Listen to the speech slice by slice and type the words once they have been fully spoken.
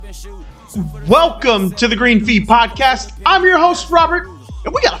Welcome to the Green Fee Podcast. I'm your host, Robert,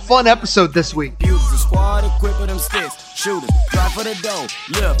 and we got a fun episode this week.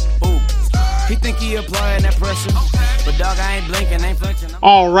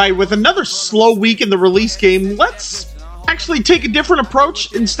 All right, with another slow week in the release game, let's actually take a different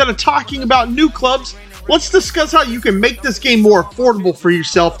approach. Instead of talking about new clubs, let's discuss how you can make this game more affordable for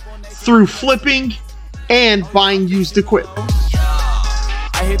yourself through flipping and buying used equipment.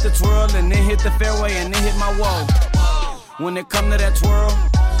 I hit the twirl and then hit the fairway and then hit my wall. When it come to that twirl,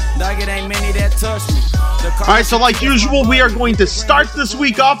 dog, it ain't many that touch me. Alright, so like usual, we are going to start this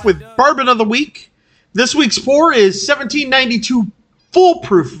week off with Bourbon of the Week. This week's pour is 1792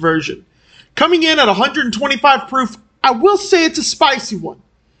 Foolproof version. Coming in at 125 proof, I will say it's a spicy one.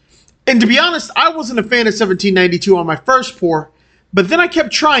 And to be honest, I wasn't a fan of 1792 on my first pour, but then I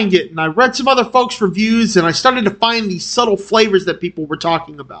kept trying it, and I read some other folks' reviews, and I started to find these subtle flavors that people were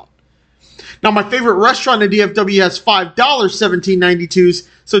talking about. Now, my favorite restaurant in DFW has $5 1792s,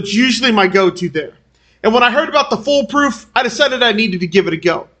 so it's usually my go-to there. And when I heard about the Foolproof, I decided I needed to give it a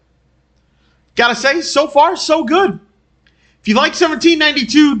go. Gotta say, so far, so good. If you like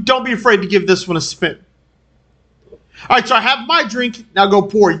 1792, don't be afraid to give this one a spin. Alright, so I have my drink. Now go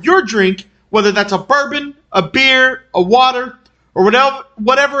pour your drink, whether that's a bourbon, a beer, a water, or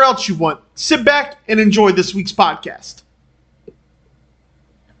whatever else you want. Sit back and enjoy this week's podcast.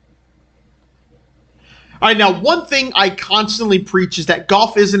 All right, now one thing I constantly preach is that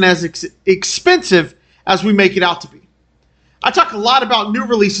golf isn't as expensive as we make it out to be. I talk a lot about new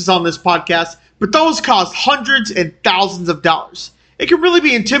releases on this podcast, but those cost hundreds and thousands of dollars. It can really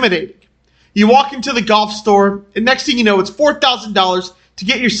be intimidating. You walk into the golf store, and next thing you know, it's $4,000 to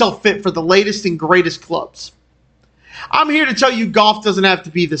get yourself fit for the latest and greatest clubs. I'm here to tell you golf doesn't have to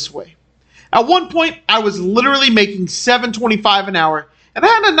be this way. At one point, I was literally making $7.25 an hour, and I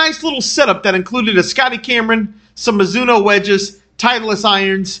had a nice little setup that included a Scotty Cameron, some Mizuno wedges, Titleist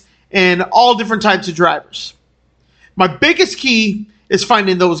irons, and all different types of drivers. My biggest key is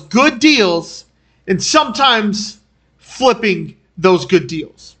finding those good deals and sometimes flipping those good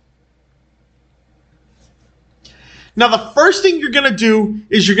deals. Now, the first thing you're going to do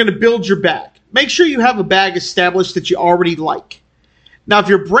is you're going to build your bag. Make sure you have a bag established that you already like. Now, if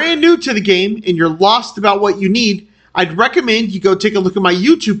you're brand new to the game and you're lost about what you need, I'd recommend you go take a look at my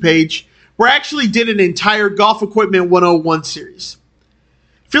YouTube page where I actually did an entire Golf Equipment 101 series.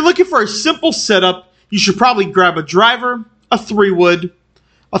 If you're looking for a simple setup, you should probably grab a driver, a 3-wood,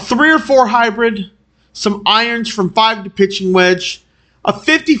 a 3 or 4 hybrid, some irons from 5 to pitching wedge, a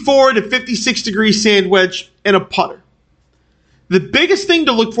 54 to 56 degree sand wedge, and a putter. The biggest thing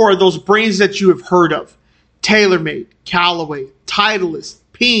to look for are those brands that you have heard of. TaylorMade, Callaway, Titleist,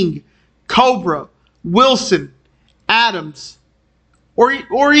 Ping, Cobra, Wilson, Adams, or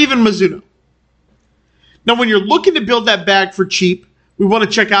even Mizuno. Now, when you're looking to build that bag for cheap, we want to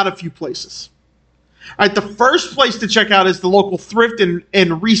check out a few places. All right, the first place to check out is the local thrift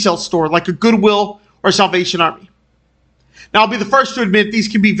and resale store like a Goodwill or Salvation Army. Now, I'll be the first to admit these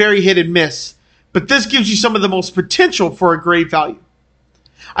can be very hit and miss, but this gives you some of the most potential for a great value.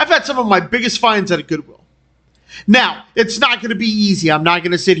 I've had some of my biggest finds at a Goodwill. Now, it's not going to be easy. I'm not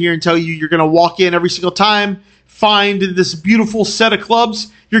going to sit here and tell you you're going to walk in every single time, find this beautiful set of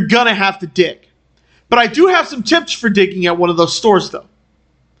clubs. You're going to have to dig. But I do have some tips for digging at one of those stores, though.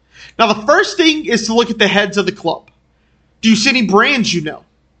 Now, the first thing is to look at the heads of the club. Do you see any brands you know?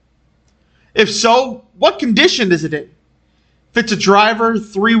 If so, what condition is it in? If it's a driver,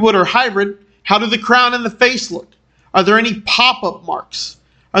 3-wood, or hybrid, how do the crown and the face look? Are there any pop-up marks?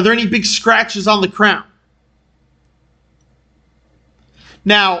 Are there any big scratches on the crown?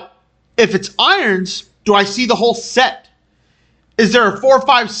 Now, if it's irons, do I see the whole set? Is there a 4,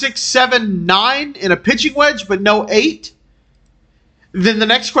 5, 6, 7, 9 in a pitching wedge, but no 8? Then the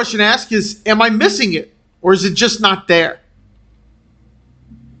next question to ask is, am I missing it? Or is it just not there?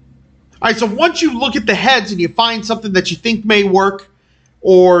 All right, so once you look at the heads and you find something that you think may work,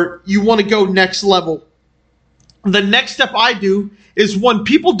 or you want to go next level, the next step I do is one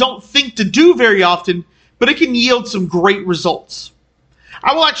people don't think to do very often, but it can yield some great results.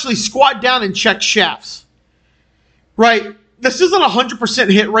 I will actually squat down and check shafts. Right, this isn't a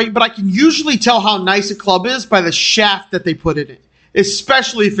 100% hit rate, but I can usually tell how nice a club is by the shaft that they put it in,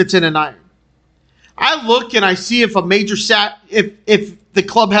 especially if it's in an iron. I look and I see if a major if the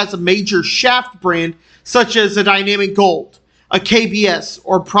club has a major shaft brand, such as a Dynamic Gold, a KBS,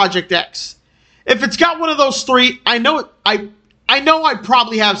 or Project X. If it's got one of those three, I know I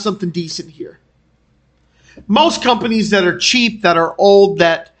probably have something decent here. Most companies that are cheap, that are old,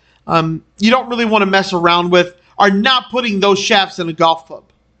 that you don't really want to mess around with, are not putting those shafts in a golf club.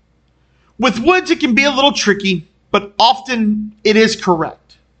 With woods, it can be a little tricky, but often it is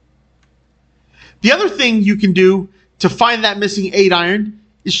correct. The other thing you can do to find that missing 8 iron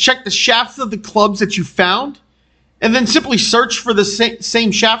is check the shafts of the clubs that you found and then simply search for the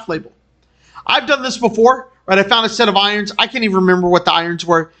same shaft label. I've done this before, right? I found a set of irons. I can't even remember what the irons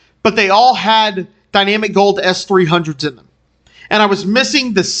were, but they all had Dynamic Gold S300s in them. And I was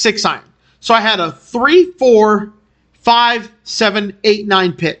missing the 6 iron. So I had a 3, 4, 5, 7, 8,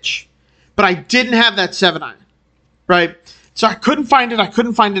 9 pitch. But I didn't have that 7 iron, right? So I couldn't find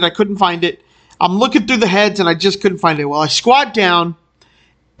it. I'm looking through the heads and I just couldn't find it. Well, I squat down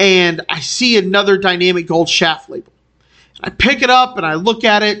and I see another Dynamic Gold shaft label. I pick it up and I look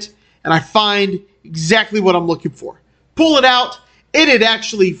at it and I find exactly what I'm looking for. Pull it out. It had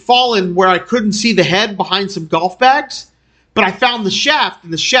actually fallen where I couldn't see the head behind some golf bags, but I found the shaft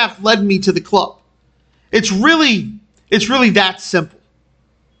and the shaft led me to the club. It's really that simple.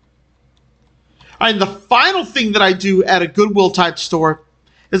 And the final thing that I do at a Goodwill type store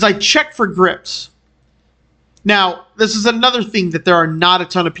is I check for grips. Now, this is another thing that there are not a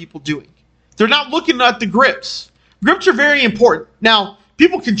ton of people doing. They're not looking at the grips. Grips are very important. Now,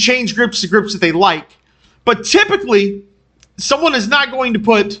 people can change grips to grips that they like, but typically, someone is not going to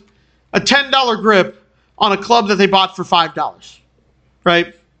put a $10 grip on a club that they bought for $5,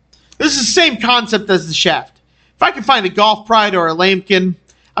 right? This is the same concept as the shaft. If I can find a Golf Pride or a Lambkin,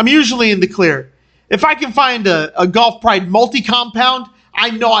 I'm usually in the clear. If I can find a Golf Pride multi-compound, I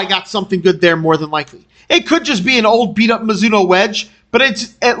know I got something good there more than likely. It could just be an old beat-up Mizuno wedge, but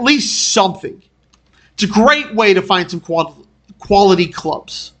it's at least something. It's a great way to find some quality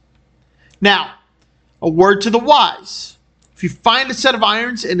clubs. Now, a word to the wise. If you find a set of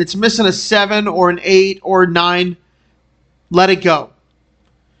irons and it's missing a 7 or an 8 or a 9, let it go.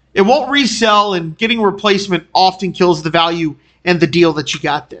 It won't resell, and getting a replacement often kills the value and the deal that you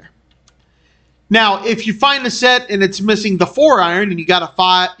got there. Now, if you find a set and it's missing the 4 iron and you got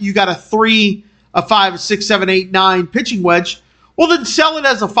a 3, a 5, a 6, 7, 8, 9 pitching wedge, well then sell it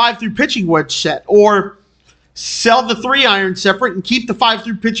as a 5-through pitching wedge set, or sell the 3 iron separate and keep the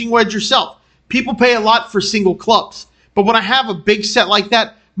 5-through pitching wedge yourself. People pay a lot for single clubs, but when I have a big set like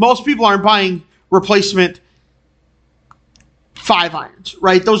that, most people aren't buying replacement 5 irons,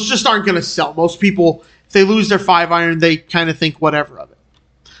 right? Those just aren't going to sell. Most people, if they lose their 5 iron, they kind of think whatever of it.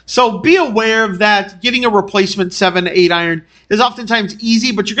 So be aware of that. Getting a replacement 7, 8 iron is oftentimes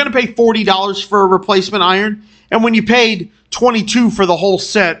easy, but you're going to pay $40 for a replacement iron. And when you paid $22 for the whole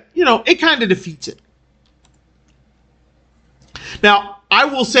set, it kind of defeats it. Now, I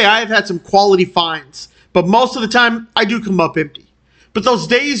will say I have had some quality finds, but most of the time I do come up empty. But those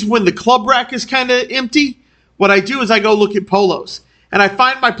days when the club rack is kind of empty, what I do is I go look at polos. And I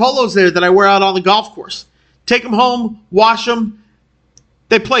find my polos there that I wear out on the golf course. Take them home, wash them.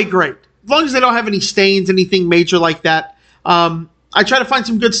 They play great. As long as they don't have any stains, anything major like that. I try to find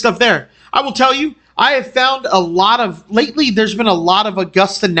some good stuff there. I will tell you, I have found lately there's been a lot of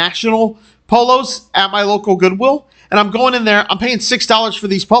Augusta National polos at my local Goodwill. And I'm going in there, I'm paying $6 for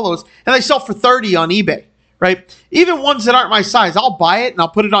these polos, and they sell for $30 on eBay, right? Even ones that aren't my size, I'll buy it and I'll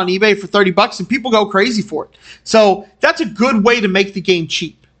put it on eBay for $30 and people go crazy for it. So that's a good way to make the game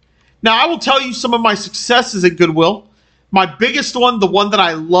cheap. Now, I will tell you some of my successes at Goodwill. My biggest one, the one that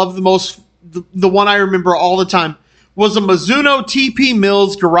I love the most, the one I remember all the time, was a Mizuno TP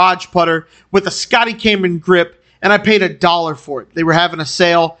Mills garage putter with a Scotty Cameron grip, and I paid $1 for it. They were having a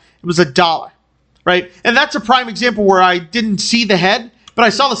sale. It was $1, right? And that's a prime example where I didn't see the head, but I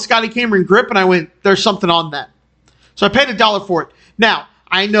saw the Scotty Cameron grip, and I went, there's something on that. So I paid $1 for it. Now,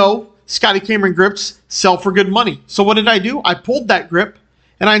 I know Scotty Cameron grips sell for good money. So what did I do? I pulled that grip,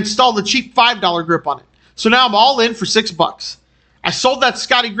 and I installed a cheap $5 grip on it. So now I'm all in for $6. I sold that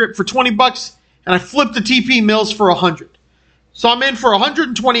Scotty grip for $20, and I flipped the TP Mills for $100. So I'm in for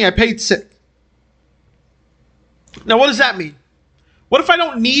 $120. I paid $6. Now, what does that mean? What if I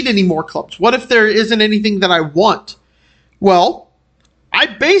don't need any more clubs? What if there isn't anything that I want? Well, I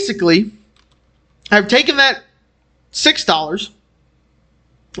basically have taken that $6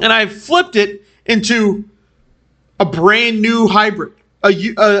 and I've flipped it into a brand new hybrid,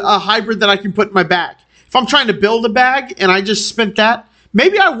 a hybrid that I can put in my bag. If I'm trying to build a bag and I just spent that,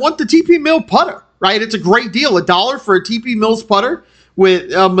 maybe I want the TP Mill putter, right? It's a great deal, $1 for a TP Mills putter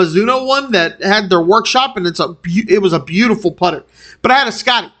with a Mizuno one that had their workshop, and it was a beautiful putter. But I had a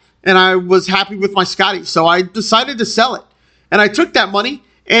Scotty, and I was happy with my Scotty, so I decided to sell it. And I took that money,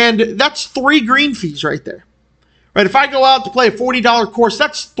 and that's 3 green fees right there. Right? If I go out to play a $40 course,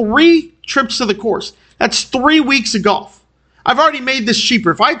 that's 3 trips to the course. That's 3 weeks of golf. I've already made this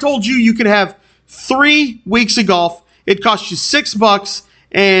cheaper. If I told you you could have 3 weeks of golf, it costs you $6,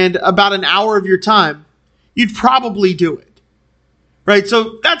 and about an hour of your time, you'd probably do it. Right?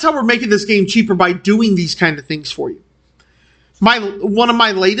 So that's how we're making this game cheaper, by doing these kind of things for you. One of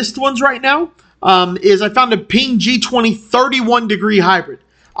my latest ones right now is I found a Ping G20 31 degree hybrid.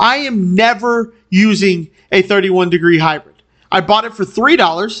 I am never using a 31 degree hybrid. I bought it for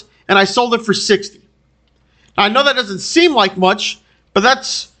 $3 and I sold it for $60. Now, I know that doesn't seem like much, but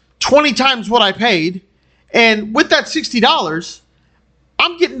that's 20 times what I paid. And with that $60,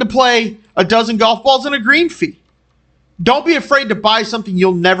 I'm getting to play a dozen golf balls and a green fee. Don't be afraid to buy something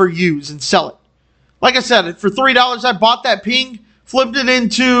you'll never use and sell it. Like I said, for $3, I bought that Ping, flipped it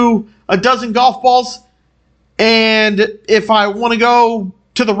into a dozen golf balls, and if I want to go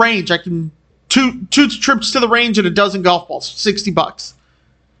to the range, I can two trips to the range and a dozen golf balls, $60.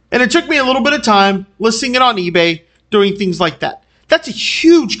 And it took me a little bit of time listing it on eBay, doing things like that. That's a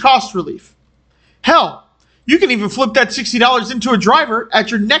huge cost relief. Hell, you can even flip that $60 into a driver at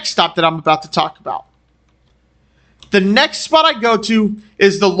your next stop that I'm about to talk about. The next spot I go to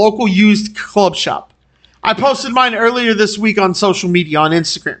is the local used club shop. I posted mine earlier this week on social media, on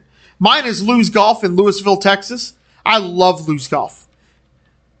Instagram. Mine is Lou's Golf in Louisville, Texas. I love Lou's Golf.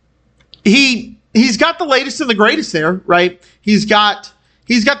 He's got the latest and the greatest there, right? He's got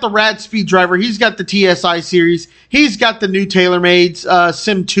the Rad Speed driver. He's got the TSI series. He's got the new TaylorMade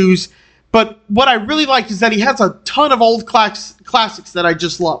Sim 2s. But what I really like is that he has a ton of old classics that I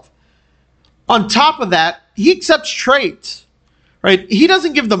just love. On top of that, he accepts trades, right? He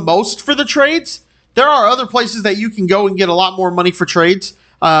doesn't give the most for the trades. There are other places that you can go and get a lot more money for trades,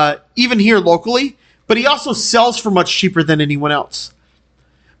 even here locally. But he also sells for much cheaper than anyone else.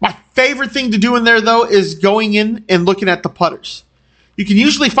 My favorite thing to do in there, though, is going in and looking at the putters. You can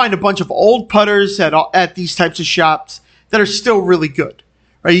usually find a bunch of old putters at these types of shops that are still really good.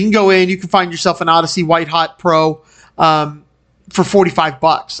 Right? You can go in, you can find yourself an Odyssey White Hot Pro for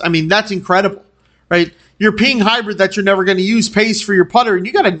 $45. I mean, that's incredible, right? Your Ping hybrid that you're never going to use pays for your putter, and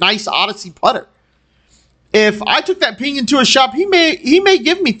you got a nice Odyssey putter. If I took that Ping into a shop, he may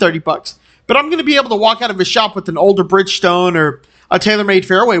give me $30, but I'm going to be able to walk out of his shop with an older Bridgestone or a TaylorMade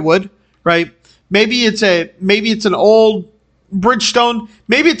fairway wood, right? Maybe it's an old Bridgestone.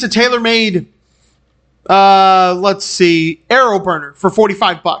 Maybe it's a TaylorMade, Aero Burner for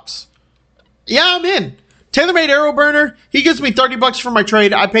 $45. Yeah, I'm in. TaylorMade Aero Burner. He gives me $30 for my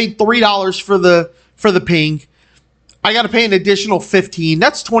trade. I paid $3 for the Ping. I got to pay an additional $15.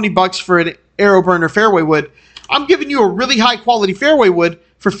 That's $20 for an Aero Burner fairway wood. I'm giving you a really high quality fairway wood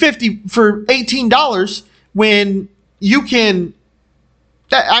for $18 when you can.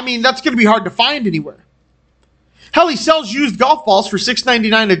 That's going to be hard to find anywhere. Hell, he sells used golf balls for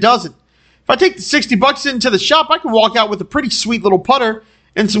 $6.99 a dozen. If I take the $60 into the shop, I can walk out with a pretty sweet little putter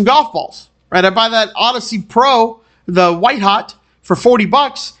and some golf balls. Right? I buy that Odyssey Pro, the White Hot, for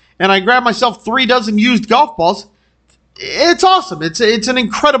 $40, and I grab myself 3 dozen used golf balls. It's awesome. It's an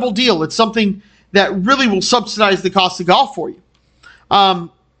incredible deal. It's something that really will subsidize the cost of golf for you.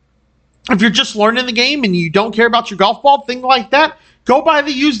 If you're just learning the game and you don't care about your golf ball, thing like that, go buy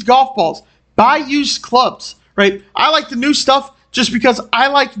the used golf balls. Buy used clubs, right? I like the new stuff just because I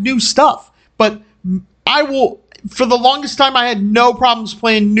like new stuff. But for the longest time, I had no problems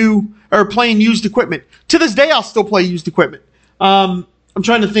playing used equipment. To this day, I'll still play used equipment. I'm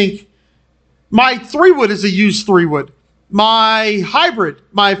trying to think. My 3-wood is a used 3-wood. My hybrid,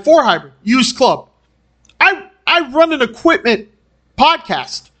 my 4 hybrid, used club. I run an equipment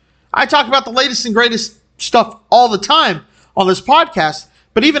podcast. I talk about the latest and greatest stuff all the time on this podcast,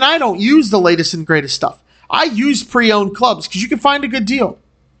 but even I don't use the latest and greatest stuff. I use pre-owned clubs because you can find a good deal.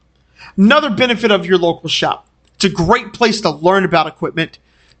 Another benefit of your local shop. It's a great place to learn about equipment.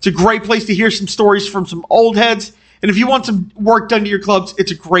 It's a great place to hear some stories from some old heads. And if you want some work done to your clubs,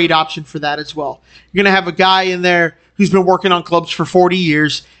 it's a great option for that as well. You're going to have a guy in there who's been working on clubs for 40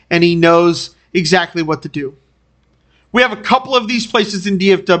 years, and he knows exactly what to do. We have a couple of these places in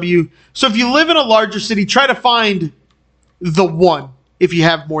DFW. So if you live in a larger city, try to find the one if you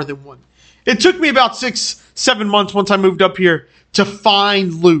have more than one. It took me about 6-7 months once I moved up here to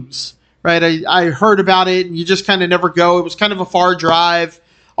find Lou's, right? I heard about it, and you just kind of never go. It was kind of a far drive,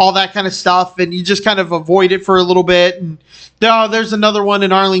 all that kind of stuff, and you just kind of avoid it for a little bit. And there's another one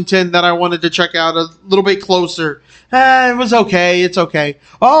in Arlington that I wanted to check out a little bit closer. It was okay. It's okay.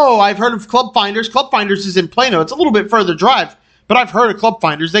 Oh, I've heard of Club Finders. Club Finders is in Plano. It's a little bit further drive, but I've heard of Club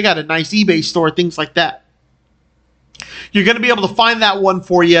Finders. They got a nice eBay store, things like that. You're going to be able to find that one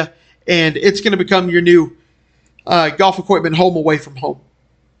for you, and it's going to become your new golf equipment home away from home.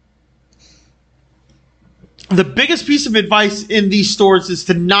 The biggest piece of advice in these stores is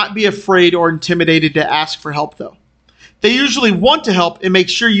to not be afraid or intimidated to ask for help, though. They usually want to help and make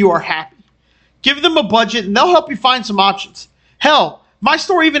sure you are happy. Give them a budget and they'll help you find some options. Hell, my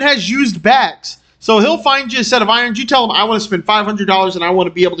store even has used bags. So he'll find you a set of irons. You tell him, I want to spend $500 and I want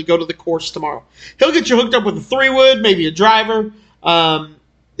to be able to go to the course tomorrow. He'll get you hooked up with a 3-wood, maybe a driver.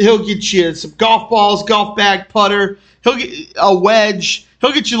 He'll get you some golf balls, golf bag, putter. He'll get a wedge.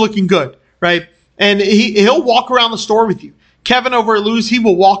 He'll get you looking good, right? And he'll walk around the store with you. Kevin over at Lou's, he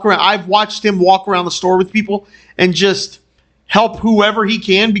will walk around. I've watched him walk around the store with people and just help whoever he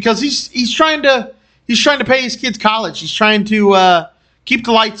can because he's trying to pay his kids college. He's trying to keep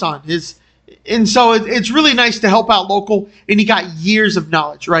the lights on. And so it's really nice to help out local, and he got years of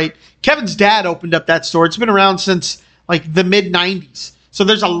knowledge, right? Kevin's dad opened up that store. It's been around since like the mid-90s. So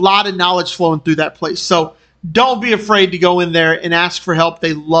there's a lot of knowledge flowing through that place. So don't be afraid to go in there and ask for help.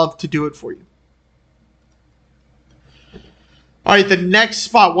 They love to do it for you. All right, the next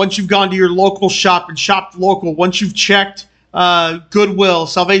spot, once you've gone to your local shop and shopped local, once you've checked Goodwill,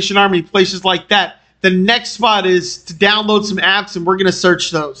 Salvation Army, places like that, the next spot is to download some apps, and we're going to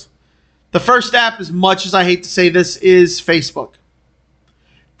search those. The first app, as much as I hate to say this, is Facebook.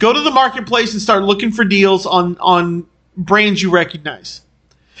 Go to the marketplace and start looking for deals on brands you recognize.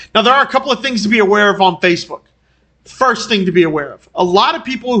 Now, there are a couple of things to be aware of on Facebook. First thing to be aware of. A lot of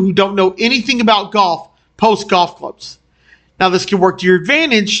people who don't know anything about golf post golf clubs. Now, this can work to your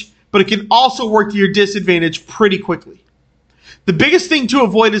advantage, but it can also work to your disadvantage pretty quickly. The biggest thing to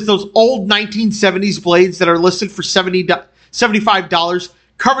avoid is those old 1970s blades that are listed for $75,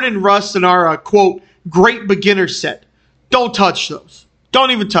 covered in rust and are a, quote, great beginner set. Don't touch those. Don't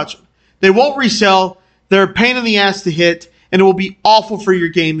even touch them. They won't resell. They're a pain in the ass to hit, and it will be awful for your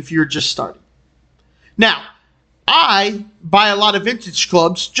game if you're just starting. Now, I buy a lot of vintage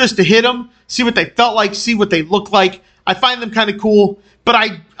clubs just to hit them, see what they felt like, see what they look like. I find them kind of cool, but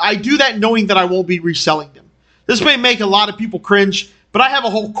I do that knowing that I won't be reselling them. This may make a lot of people cringe, but I have a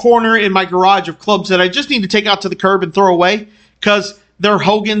whole corner in my garage of clubs that I just need to take out to the curb and throw away because they're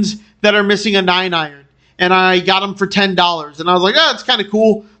Hogan's that are missing a 9-iron. And I got them for $10. And I was like, oh, it's kind of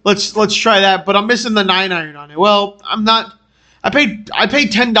cool. Let's try that. But I'm missing the 9-iron on it. Well, I'm not. I paid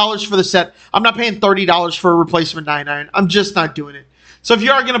 $10 for the set. I'm not paying $30 for a replacement 9-iron. I'm just not doing it. So if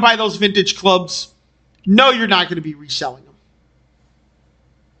you are going to buy those vintage clubs, no, you're not going to be reselling them.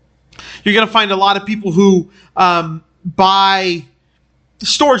 You're going to find a lot of people who buy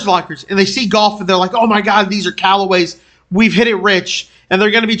storage lockers. And they see golf and they're like, oh my God, these are Callaways. We've hit it rich. And they're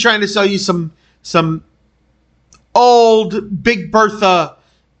going to be trying to sell you some old Big Bertha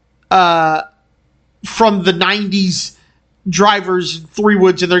from the 90s drivers,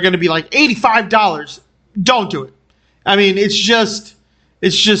 3-woods, and they're going to be like $85. Don't do it. I mean, it's just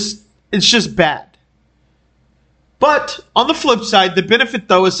bad. But on the flip side, the benefit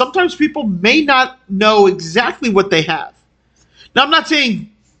though is sometimes people may not know exactly what they have. Now, I'm not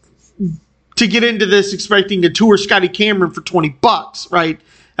saying to get into this expecting a tour Scotty Cameron for $20, right?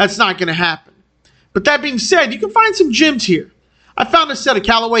 That's not going to happen. But that being said, you can find some gems here. I found a set of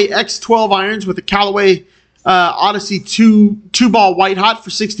Callaway X12 irons with a Callaway Odyssey 2-ball white hot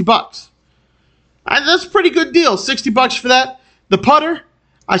for $60. That's a pretty good deal. $60 for that. The putter,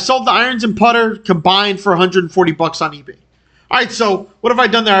 I sold the irons and putter combined for $140 on eBay. All right, so what have I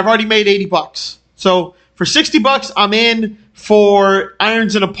done there? I've already made $80. So for $60, I'm in for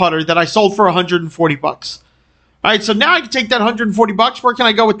irons and a putter that I sold for $140. All right, so now I can take that $140. Where can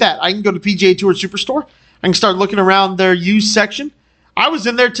I go with that? I can go to PGA Tour Superstore. I can start looking around their used section. I was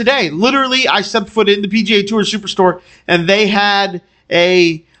in there today. Literally, I stepped foot in the PGA Tour Superstore, and they had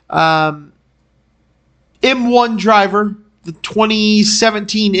a M1 driver, the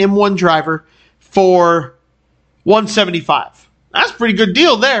 2017 M1 driver, for $175. That's a pretty good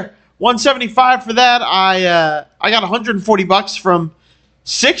deal there. $175 for that. I got $140 from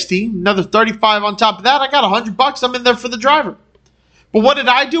 $60, another $35 on top of that. I got $100. I'm in there for the driver. But what did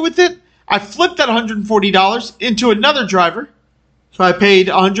I do with it? I flipped that $140 into another driver. So I paid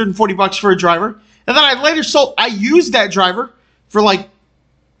 $140 for a driver. And then I later I used that driver for like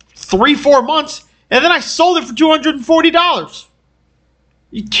 3-4 months. And then I sold it for $240.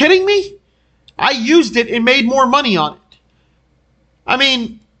 You kidding me? I used it and made more money on it. I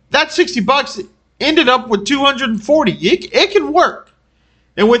mean, that $60 ended up with $240. It can work.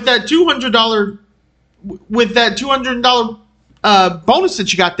 And with that $200 bonus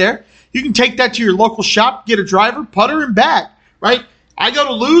that you got there, you can take that to your local shop, get a driver, putter, and bag. Right? I go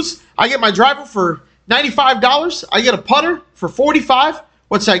to Lou's, I get my driver for $95. I get a putter for $45.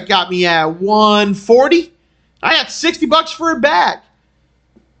 What's that got me at? $140. I got $60 for a bag.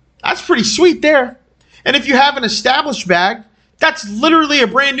 That's pretty sweet there. And if you have an established bag, that's literally a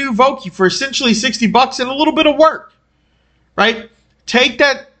brand new Vokey for essentially $60 and a little bit of work. right? Take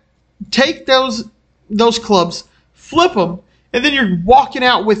those clubs, flip them, and then you're walking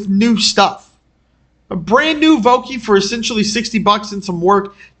out with new stuff. A brand new Vokey for essentially $60 and some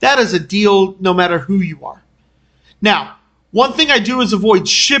work, that is a deal no matter who you are. Now, one thing I do is avoid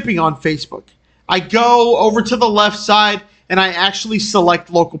shipping on Facebook. I go over to the left side and I actually select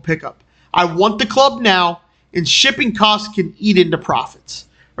local pickup. I want the club now, and shipping costs can eat into profits.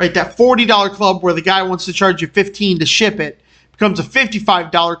 Right? That $40 club where the guy wants to charge you $15 to ship it becomes a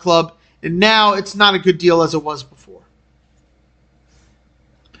 $55 club, and now it's not a good deal as it was before.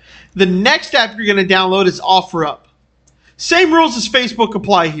 The next app you're going to download is OfferUp. Same rules as Facebook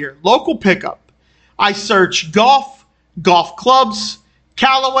apply here. Local pickup. I search golf, golf clubs,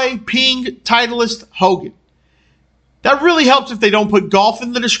 Callaway, Ping, Titleist, Hogan. That really helps if they don't put golf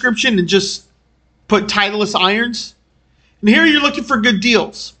in the description and just put Titleist irons. And here you're looking for good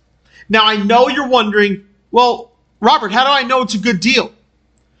deals. Now I know you're wondering, well, Robert, how do I know it's a good deal?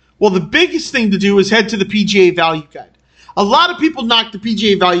 Well, the biggest thing to do is head to the PGA Value Guide. A lot of people knock the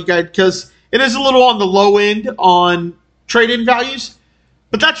PGA Value Guide because it is a little on the low end on trade-in values,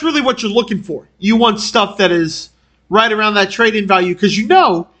 but that's really what you're looking for. You want stuff that is right around that trade-in value because you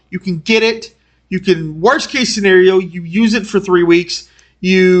know you can get it. You can, worst case scenario, you use it for 3 weeks,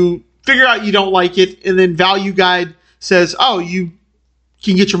 you figure out you don't like it, and then Value Guide says, oh, you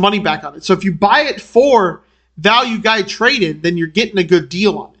can get your money back on it. So if you buy it for Value Guide trade-in, then you're getting a good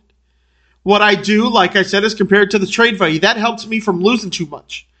deal on it. What I do, like I said, is compare it to the trade value. That helps me from losing too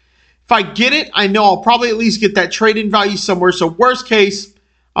much. If I get it, I know I'll probably at least get that trade-in value somewhere. So worst case,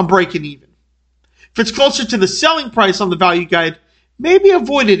 I'm breaking even. If it's closer to the selling price on the Value Guide, maybe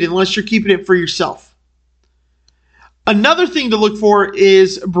avoid it unless you're keeping it for yourself. Another thing to look for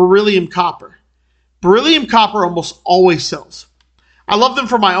is beryllium copper. Beryllium copper almost always sells. I love them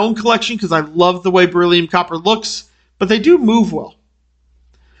for my own collection because I love the way beryllium copper looks, but they do move well.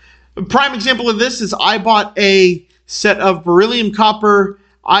 A prime example of this is I bought a set of beryllium copper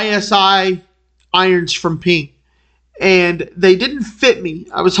ISI irons from Ping, and they didn't fit me.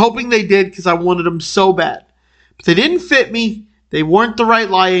 I was hoping they did because I wanted them so bad, but they didn't fit me. They weren't the right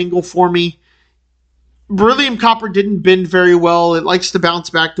lie angle for me. Beryllium copper didn't bend very well. It likes to bounce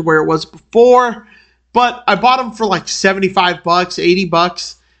back to where it was before, but I bought them for like $75,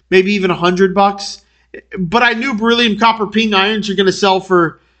 $80, maybe even $100. But I knew beryllium copper Ping irons are going to sell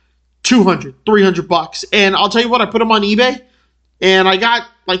for $200, $300. And I'll tell you what, I put them on eBay and I got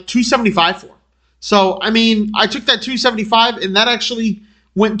like $275 for them. So, I mean, I took that $275 and that actually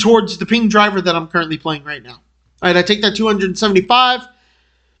went towards the Ping driver that I'm currently playing right now. All right, I take that $275,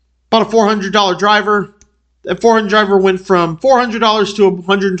 bought a $400 driver. That $400 driver went from $400 to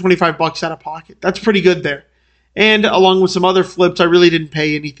 $125 out of pocket. That's pretty good there. And along with some other flips, I really didn't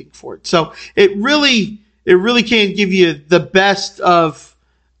pay anything for it. So it really can give you the best of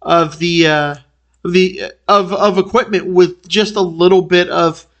equipment with just a little bit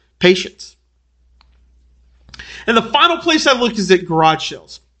of patience. And the final place I look is at garage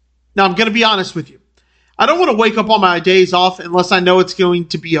sales. Now I'm going to be honest with you. I don't want to wake up on my days off unless I know it's going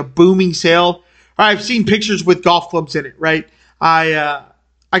to be a booming sale. Or I've seen pictures with golf clubs in it, right? I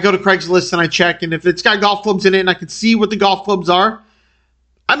go to Craigslist and I check, and if it's got golf clubs in it and I can see what the golf clubs are,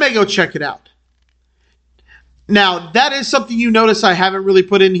 I may go check it out. Now, that is something you notice I haven't really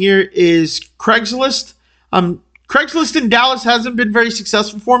put in here is Craigslist. Craigslist in Dallas hasn't been very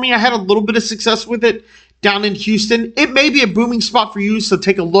successful for me. I had a little bit of success with it down in Houston. It may be a booming spot for you, so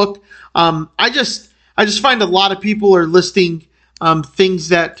take a look. I just find a lot of people are listing things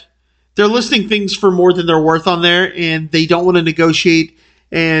that they're listing things for more than they're worth on there, and they don't want to negotiate.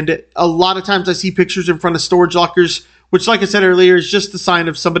 And a lot of times I see pictures in front of storage lockers, which, like I said earlier, is just a sign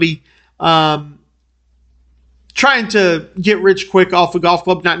of somebody trying to get rich quick off a golf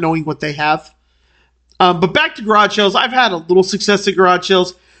club, not knowing what they have. But back to garage sales, I've had a little success at garage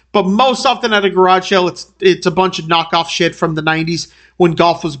sales, but most often at a garage sale, it's a bunch of knockoff shit from the 90s when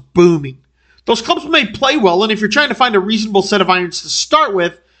golf was booming. Those clubs may play well, and if you're trying to find a reasonable set of irons to start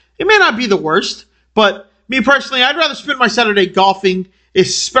with, it may not be the worst. But me personally, I'd rather spend my Saturday golfing,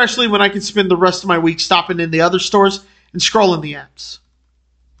 especially when I can spend the rest of my week stopping in the other stores and scrolling the apps.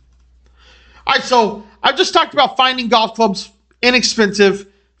 All right, so I've just talked about finding golf clubs inexpensive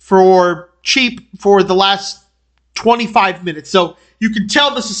for cheap for the last 25 minutes. So you can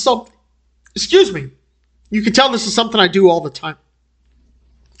tell this is something, you can tell this is something I do all the time.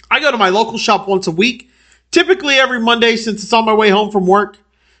 I go to my local shop once a week, typically every Monday since it's on my way home from work.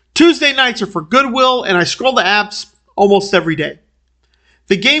 Tuesday nights are for Goodwill, and I scroll the apps almost every day.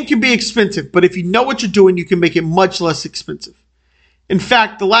 The game can be expensive, but if you know what you're doing, you can make it much less expensive. In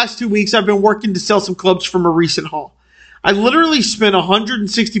fact, the last 2 weeks, I've been working to sell some clubs from a recent haul. I literally spent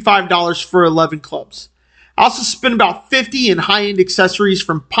 $165 for 11 clubs. I also spent about $50 in high-end accessories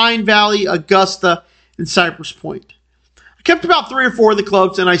from Pine Valley, Augusta, and Cypress Point. I kept about 3 or 4 of the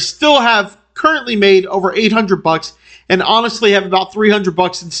clubs, and I still have currently made over $800 and honestly have about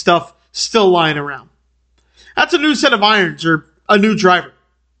 $300 in stuff still lying around. That's a new set of irons or a new driver.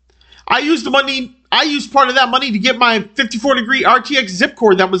 I used part of that money to get my 54-degree RTX zip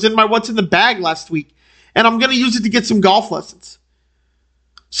cord that was in my What's in the Bag last week, and I'm going to use it to get some golf lessons.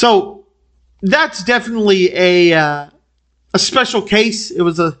 So that's definitely a special case. It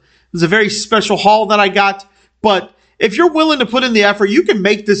was a very special haul that I got, but if you're willing to put in the effort, you can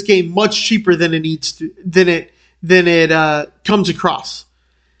make this game much cheaper than it comes across.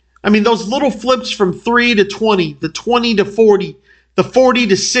 I mean, those little flips from 3 to 20, the 20 to 40, the 40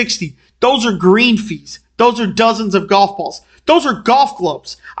 to 60, those are green fees. Those are dozens of golf balls. Those are golf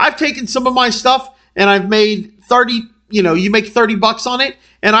clubs. I've taken some of my stuff and I've made 30, you make $30 on it,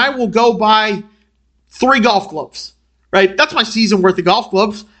 and I will go buy 3 golf gloves, right? That's my season worth of golf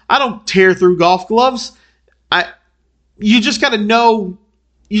gloves. I don't tear through golf gloves. You just got to know,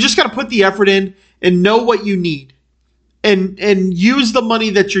 you just got to put the effort in and know what you need. And use the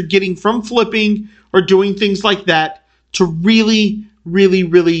money that you're getting from flipping or doing things like that to really, really,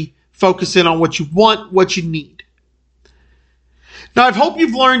 really focus in on what you want, what you need. Now, I hope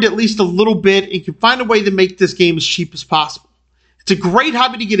you've learned at least a little bit and can find a way to make this game as cheap as possible. It's a great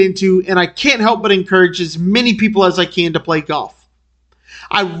hobby to get into, and I can't help but encourage as many people as I can to play golf.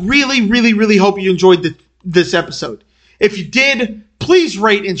 I really, really, really hope you enjoyed this episode. If you did, please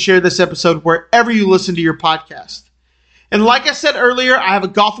rate and share this episode wherever you listen to your podcast. And like I said earlier, I have a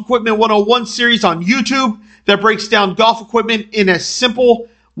Golf Equipment 101 series on YouTube that breaks down golf equipment in as simple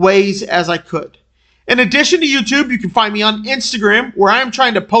ways as I could. In addition to YouTube, you can find me on Instagram, where I am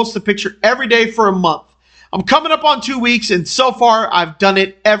trying to post a picture every day for a month. I'm coming up on 2 weeks, and so far, I've done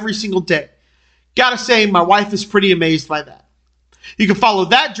it every single day. Gotta say, my wife is pretty amazed by that. You can follow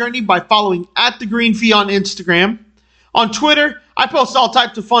that journey by following @TheGreenFee on Instagram. On Twitter, I post all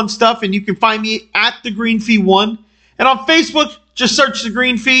types of fun stuff, and you can find me @TheGreenFee1. And on Facebook, just search The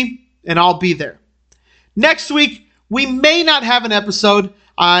Green Fee, and I'll be there. Next week, we may not have an episode.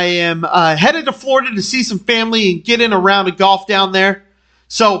 I am headed to Florida to see some family and get in a round of golf down there.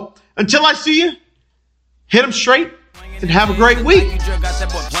 So, until I see you, hit them straight, and have a great week. Twirl gang,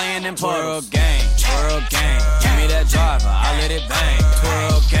 give me that driver, I let it bang.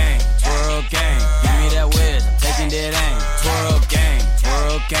 Twirl gang, give me that whiz, I'm taking that aim.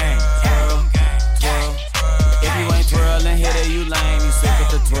 Twirl gang,